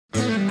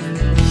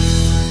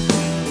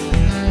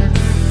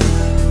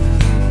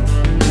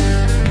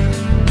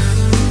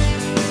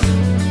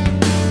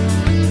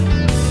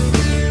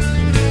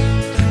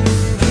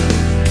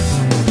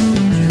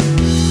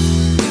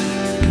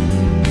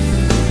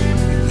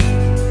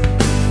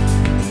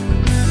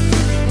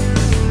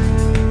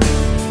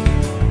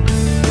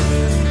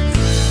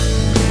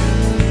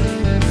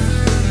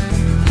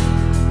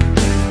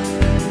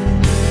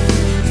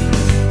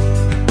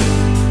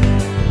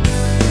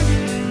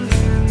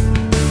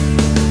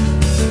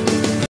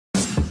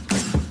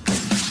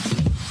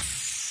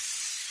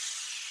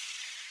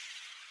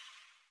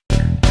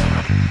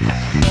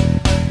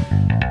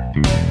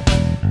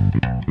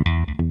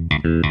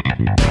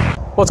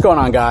What's going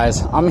on,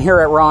 guys? I'm here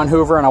at Ron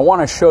Hoover and I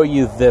want to show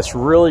you this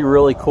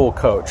really cool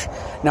coach.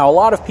 Now, a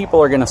lot of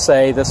people are going to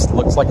say this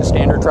looks like a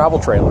standard travel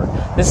trailer.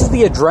 This is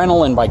the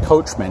Adrenaline by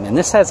Coachmen, and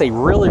this has a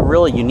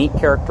really unique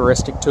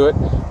characteristic to it,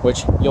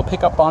 which you'll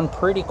pick up on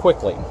pretty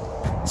quickly.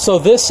 So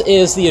this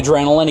is the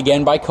Adrenaline,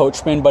 again, by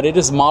Coachmen, but it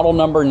is model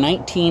number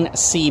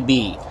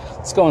 19CB.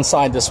 Let's go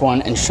inside this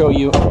one and show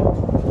you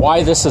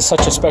why this is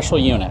such a special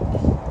unit.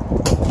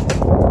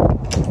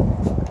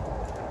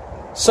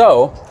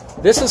 So,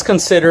 this is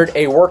considered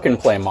a work and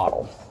play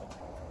model,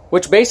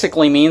 which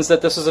basically means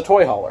that this is a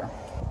toy hauler.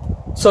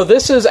 So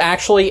this is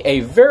actually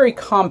a very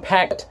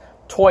compact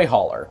toy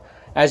hauler.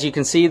 As you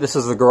can see, this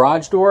is the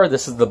garage door,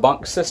 this is the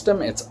bunk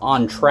system, it's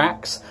on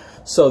tracks.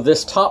 So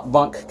this top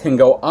bunk can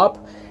go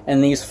up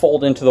and these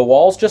fold into the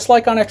walls just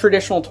like on a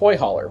traditional toy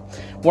hauler.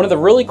 One of the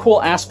really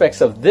cool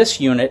aspects of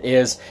this unit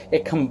is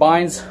it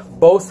combines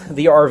both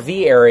the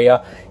RV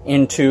area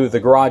into the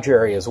garage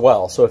area as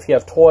well. So if you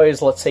have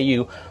toys, let's say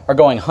you are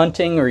going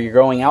hunting or you're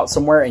going out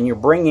somewhere and you're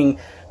bringing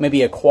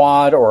maybe a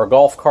quad or a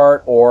golf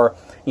cart or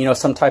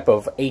some type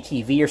of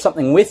ATV or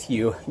something with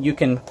you, you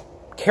can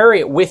carry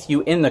it with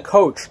you in the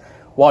coach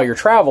while you're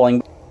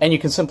traveling, and you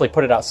can simply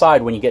put it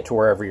outside when you get to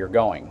wherever you're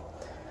going.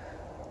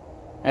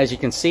 As you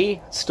can see,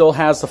 it still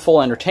has the full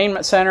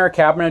entertainment center,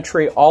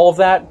 cabinetry, all of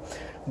that.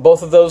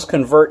 Both of those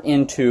convert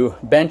into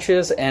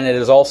benches, and it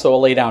is also a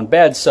lay-down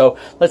bed. So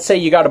let's say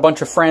you got a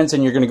bunch of friends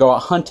and you're going to go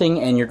out hunting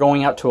and you're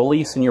going out to a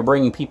lease and you're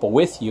bringing people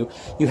with you.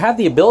 You have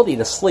the ability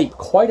to sleep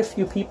quite a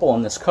few people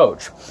in this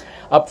coach.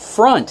 Up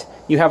front,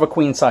 you have a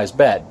queen-size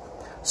bed.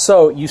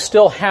 So you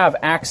still have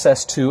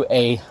access to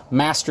a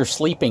master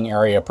sleeping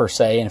area per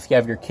se, and if you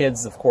have your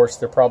kids, of course,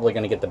 they're probably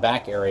going to get the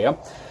back area.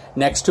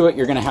 Next to it,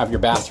 you're going to have your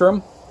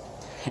bathroom.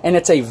 And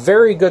it's a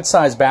very good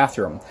sized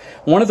bathroom.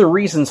 One of the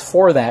reasons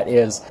for that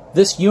is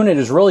this unit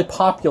is really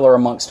popular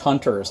amongst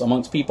hunters,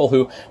 amongst people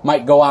who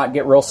might go out,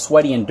 get real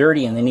sweaty and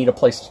dirty, and they need a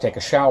place to take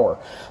a shower.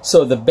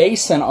 So the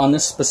basin on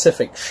this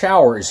specific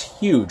shower is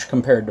huge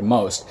compared to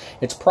most.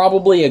 It's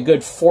probably a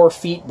good 4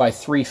 feet by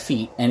 3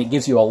 feet, and it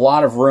gives you a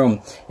lot of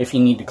room if you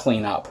need to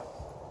clean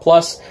up.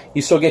 Plus,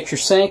 you still get your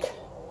sink,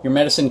 your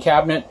medicine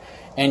cabinet,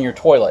 and your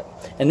toilet.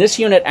 And this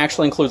unit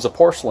actually includes a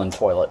porcelain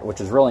toilet, which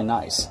is really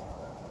nice.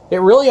 It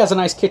really has a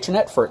nice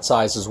kitchenette for its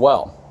size as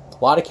well.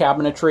 A lot of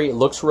cabinetry, it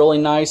looks really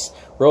nice,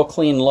 real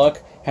clean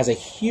look, has a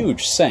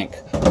huge sink.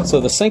 So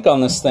the sink on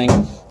this thing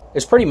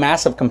is pretty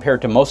massive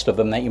compared to most of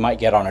them that you might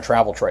get on a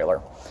travel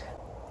trailer.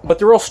 But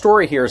the real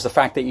story here is the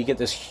fact that you get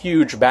this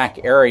huge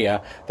back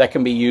area that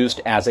can be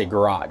used as a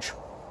garage.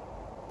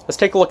 Let's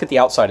take a look at the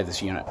outside of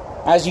this unit.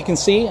 As you can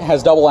see, it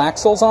has double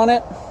axles on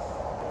it.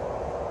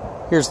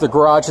 Here's the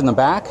garage in the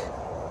back.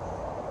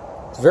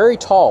 It's very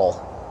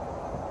tall.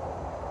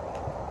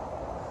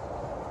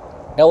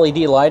 LED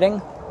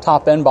lighting,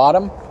 top and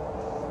bottom.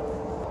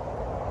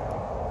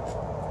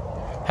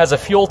 Has a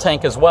fuel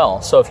tank as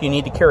well, so if you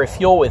need to carry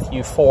fuel with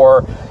you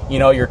for,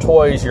 your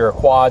toys, your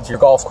quads, your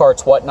golf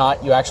carts,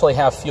 whatnot, you actually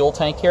have fuel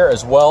tank here,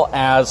 as well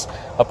as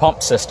a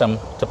pump system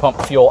to pump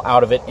fuel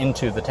out of it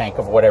into the tank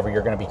of whatever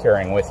you're going to be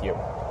carrying with you.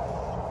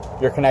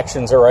 Your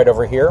connections are right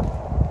over here.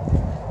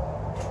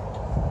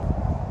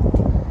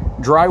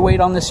 Dry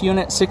weight on this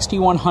unit,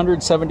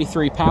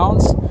 6,173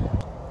 pounds.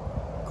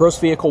 Gross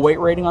vehicle weight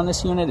rating on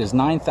this unit is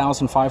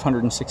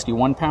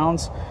 9,561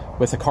 pounds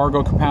with a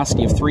cargo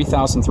capacity of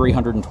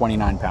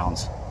 3,329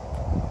 pounds.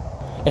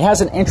 It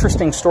has an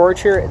interesting storage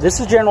here. This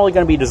is generally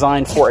going to be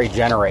designed for a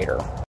generator,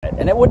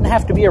 and it wouldn't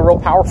have to be a real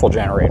powerful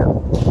generator.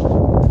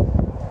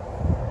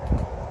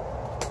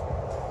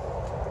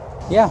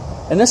 Yeah,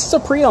 and this is a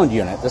pre-owned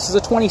unit. This is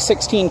a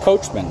 2016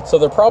 Coachmen, so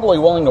they're probably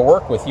willing to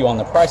work with you on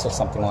the price of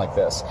something like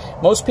this.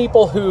 Most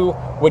people who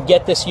would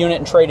get this unit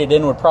and trade it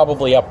in would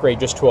probably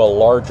upgrade just to a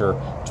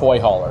larger toy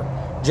hauler.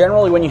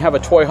 Generally, when you have a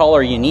toy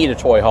hauler, you need a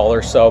toy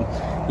hauler, so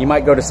you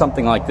might go to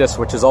something like this,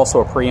 which is also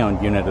a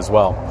pre-owned unit as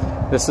well.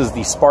 This is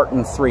the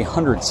Spartan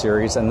 300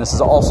 series, and this is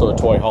also a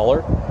toy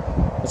hauler.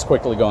 Let's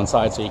quickly go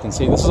inside so you can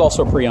see. This is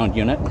also a pre-owned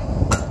unit.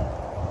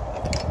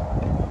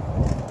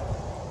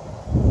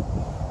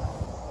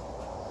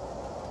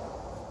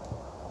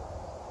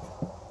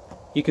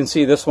 You can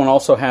see this one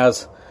also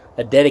has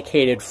a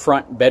dedicated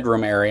front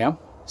bedroom area.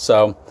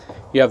 So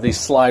you have these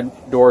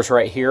slide doors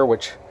right here,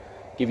 which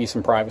give you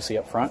some privacy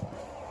up front.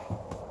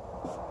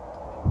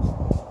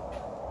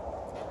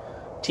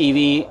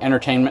 TV,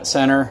 entertainment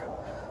center.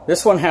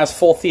 This one has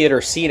full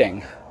theater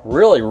seating.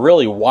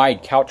 Really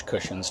wide couch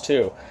cushions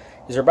too.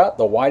 These are about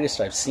the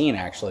widest I've seen,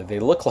 actually. They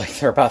look like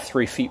they're about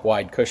 3 feet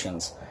wide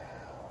cushions.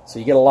 So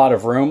you get a lot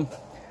of room.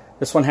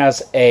 This one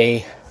has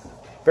a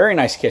very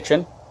nice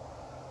kitchen.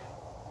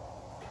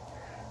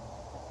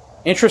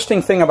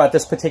 Interesting thing about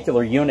this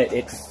particular unit,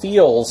 it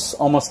feels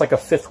almost like a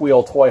fifth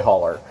wheel toy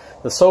hauler.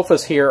 The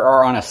sofas here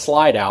are on a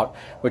slide out,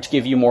 which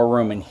give you more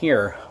room in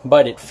here,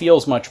 but it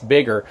feels much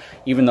bigger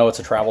even though it's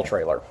a travel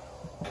trailer.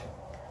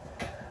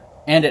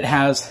 And it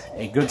has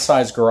a good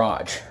sized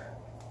garage.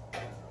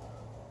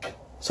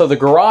 So the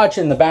garage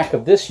in the back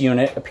of this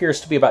unit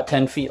appears to be about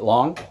 10 feet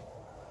long.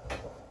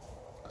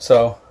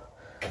 So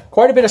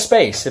quite a bit of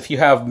space. If you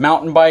have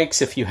mountain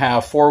bikes, if you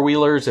have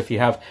four-wheelers, if you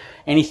have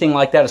anything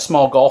like that, a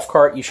small golf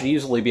cart, you should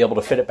easily be able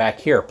to fit it back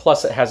here.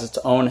 Plus, it has its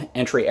own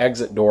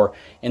entry-exit door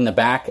in the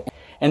back.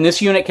 And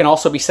this unit can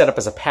also be set up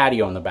as a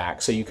patio in the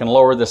back. So you can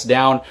lower this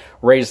down,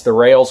 raise the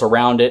rails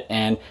around it,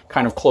 and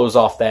kind of close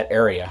off that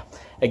area.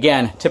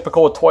 Again,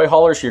 typical with toy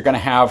haulers, you're going to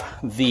have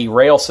the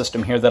rail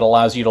system here that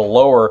allows you to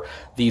lower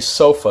these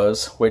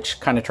sofas,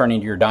 which kind of turn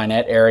into your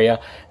dinette area,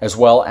 as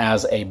well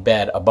as a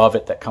bed above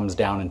it that comes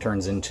down and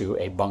turns into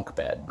a bunk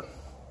bed.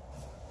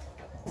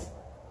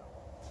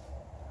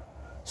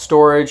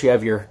 Storage, you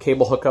have your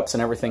cable hookups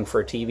and everything for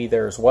a TV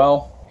there as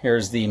well.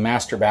 Here's the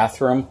master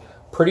bathroom.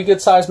 Pretty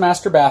good sized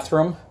master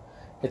bathroom.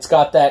 It's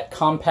got that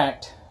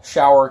compact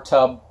shower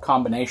tub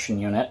combination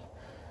unit.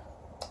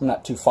 I'm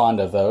not too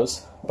fond of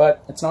those,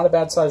 but it's not a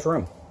bad sized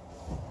room.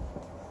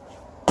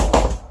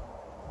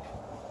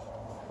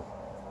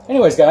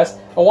 Anyways, guys,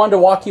 I wanted to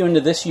walk you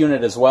into this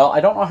unit as well. I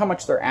don't know how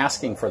much they're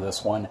asking for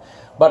this one,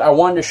 but I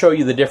wanted to show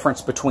you the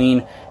difference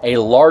between a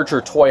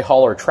larger toy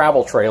hauler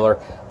travel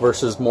trailer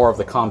versus more of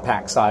the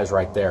compact size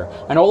right there.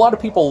 I know a lot of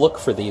people look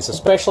for these,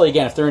 especially,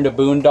 again, if they're into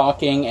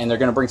boondocking and they're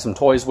going to bring some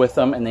toys with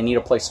them and they need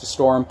a place to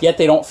store them, yet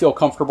they don't feel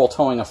comfortable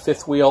towing a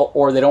fifth wheel,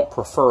 or they don't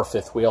prefer a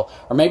fifth wheel,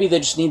 or maybe they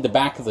just need the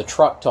back of the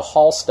truck to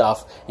haul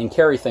stuff and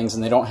carry things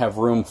and they don't have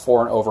room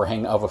for an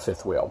overhang of a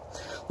fifth wheel.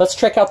 Let's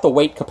check out the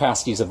weight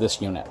capacities of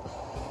this unit.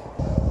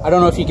 I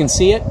don't know if you can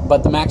see it,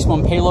 but the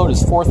maximum payload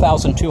is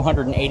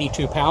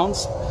 4,282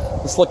 pounds.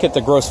 Let's look at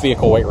the gross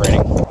vehicle weight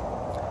rating.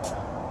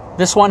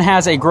 This one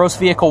has a gross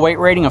vehicle weight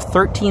rating of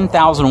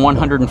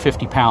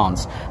 13,150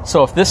 pounds.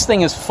 So if this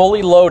thing is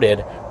fully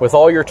loaded with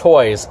all your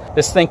toys,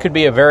 this thing could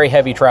be a very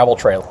heavy travel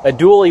trailer. A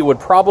dually would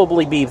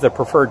probably be the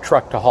preferred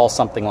truck to haul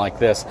something like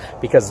this,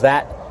 because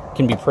that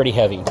can be pretty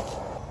heavy.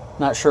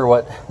 Not sure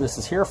what this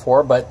is here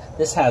for, but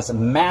this has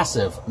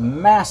massive,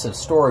 massive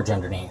storage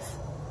underneath.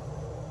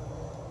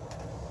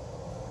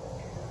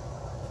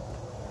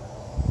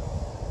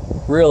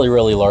 Really,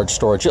 really large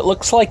storage. It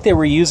looks like they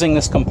were using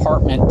this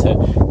compartment to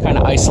kind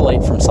of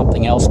isolate from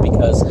something else,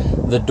 because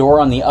the door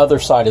on the other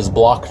side is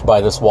blocked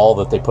by this wall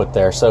that they put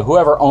there. So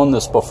whoever owned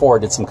this before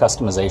did some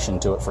customization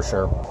to it for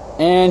sure.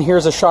 And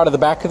here's a shot of the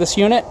back of this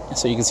unit.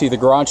 So you can see the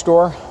garage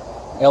door.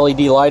 LED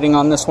lighting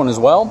on this one as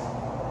well.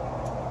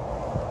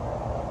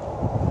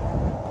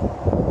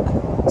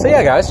 So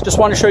yeah, guys, just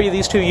wanted to show you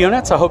these two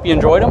units. I hope you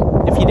enjoyed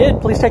them. If you did,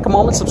 please take a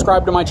moment,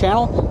 subscribe to my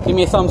channel, give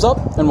me a thumbs up,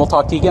 and we'll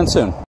talk to you again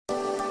soon.